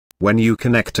When you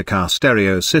connect a car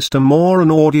stereo system or an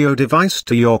audio device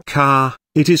to your car,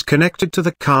 it is connected to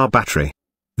the car battery.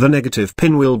 The negative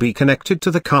pin will be connected to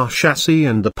the car chassis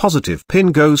and the positive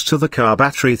pin goes to the car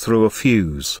battery through a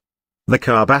fuse. The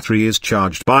car battery is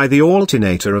charged by the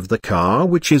alternator of the car,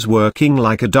 which is working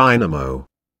like a dynamo.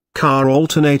 Car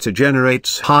alternator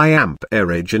generates high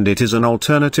amperage and it is an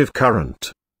alternative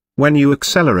current. When you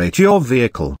accelerate your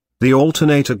vehicle, the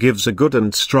alternator gives a good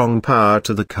and strong power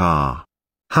to the car.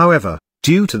 However,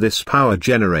 due to this power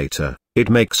generator, it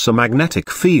makes a magnetic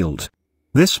field.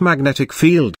 This magnetic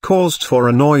field caused for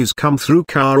a noise come through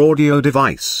car audio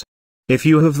device. If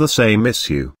you have the same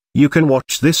issue, you can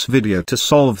watch this video to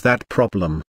solve that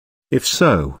problem. If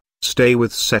so, stay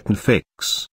with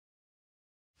SetNFix.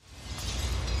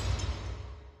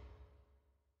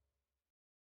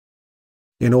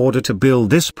 In order to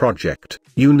build this project,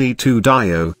 you need two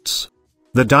diodes.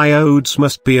 The diodes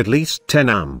must be at least 10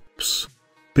 amps.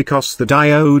 Because the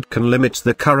diode can limit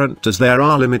the current as there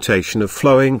are limitation of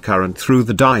flowing current through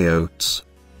the diodes.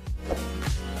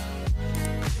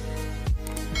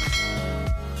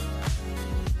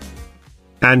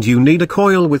 And you need a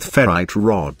coil with ferrite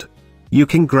rod. You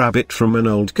can grab it from an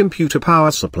old computer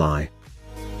power supply.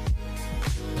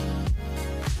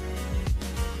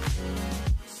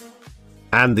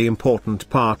 And the important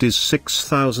part is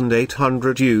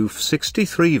 6800 UF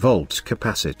 63 volt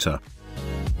capacitor.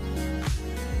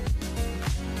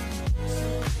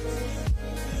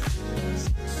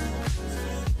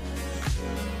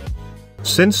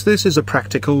 Since this is a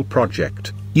practical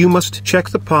project, you must check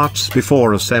the parts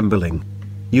before assembling.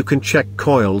 You can check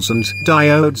coils and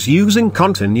diodes using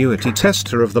continuity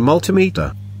tester of the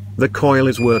multimeter. The coil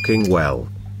is working well.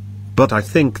 But I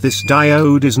think this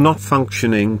diode is not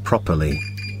functioning properly.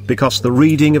 Because the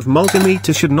reading of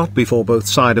multimeter should not be for both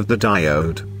sides of the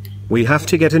diode. We have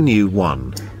to get a new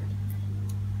one.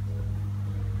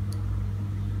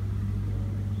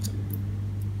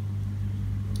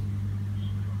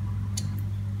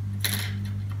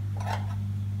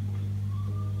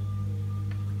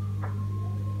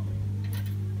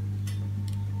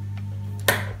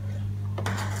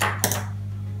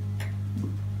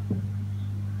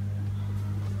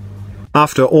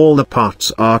 After all the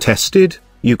parts are tested,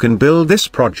 you can build this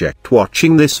project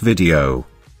watching this video.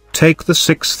 Take the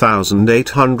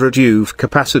 6800 UF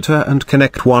capacitor and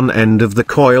connect one end of the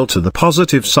coil to the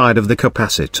positive side of the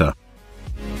capacitor.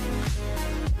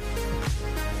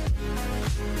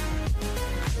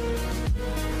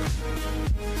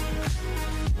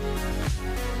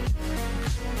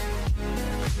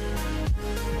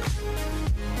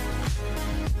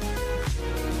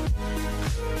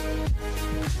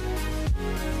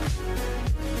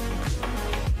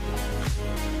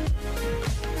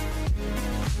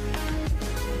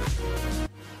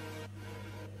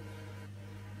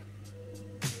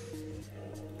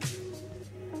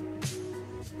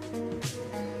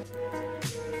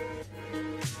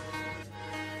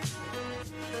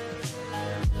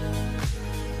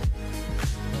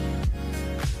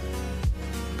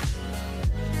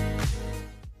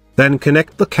 Then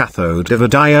connect the cathode of a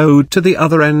diode to the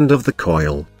other end of the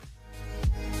coil.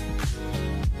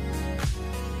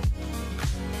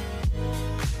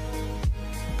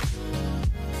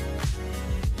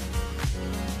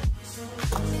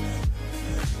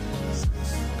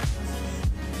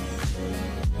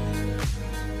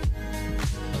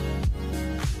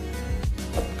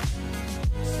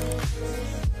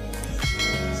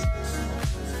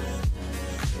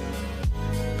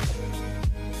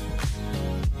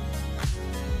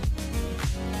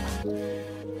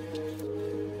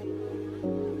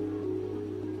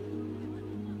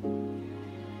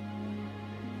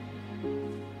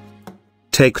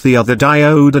 Take the other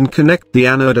diode and connect the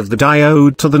anode of the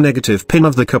diode to the negative pin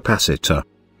of the capacitor.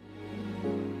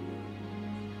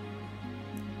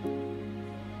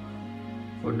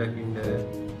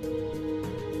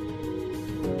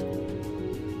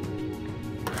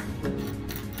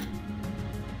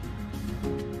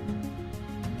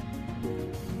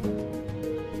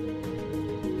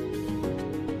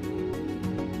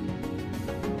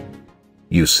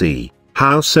 You see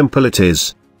how simple it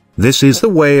is. This is the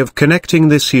way of connecting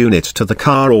this unit to the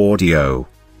car audio.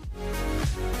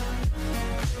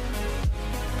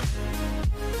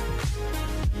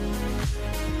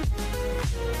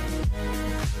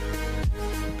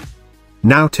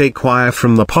 Now take wire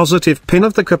from the positive pin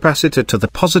of the capacitor to the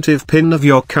positive pin of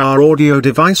your car audio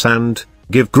device and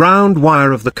give ground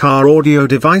wire of the car audio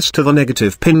device to the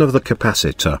negative pin of the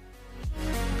capacitor.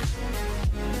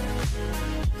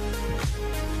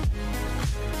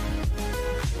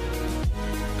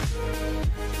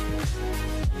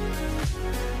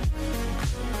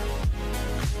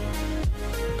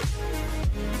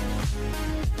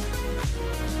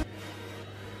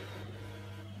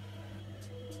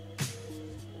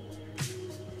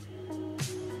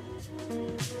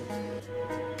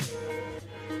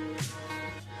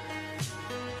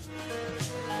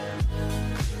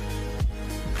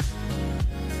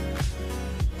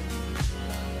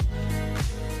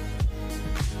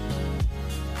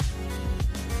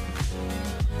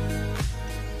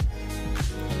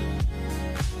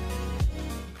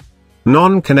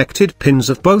 Non-connected pins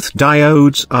of both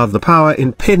diodes are the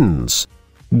power-in pins.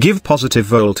 Give positive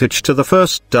voltage to the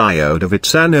first diode of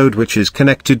its anode, which is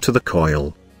connected to the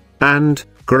coil. And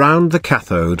ground the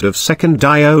cathode of second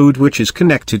diode, which is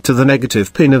connected to the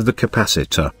negative pin of the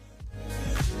capacitor.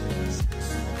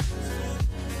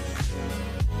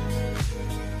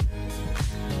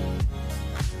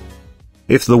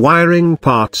 If the wiring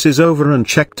parts is over and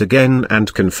checked again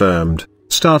and confirmed,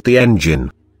 start the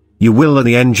engine. You will and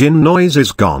the engine noise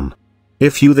is gone.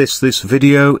 If this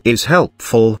video is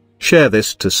helpful, share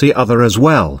this to see other as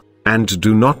well, and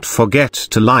do not forget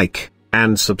to like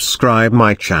and subscribe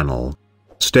my channel.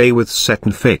 Stay with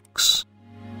SetNFix.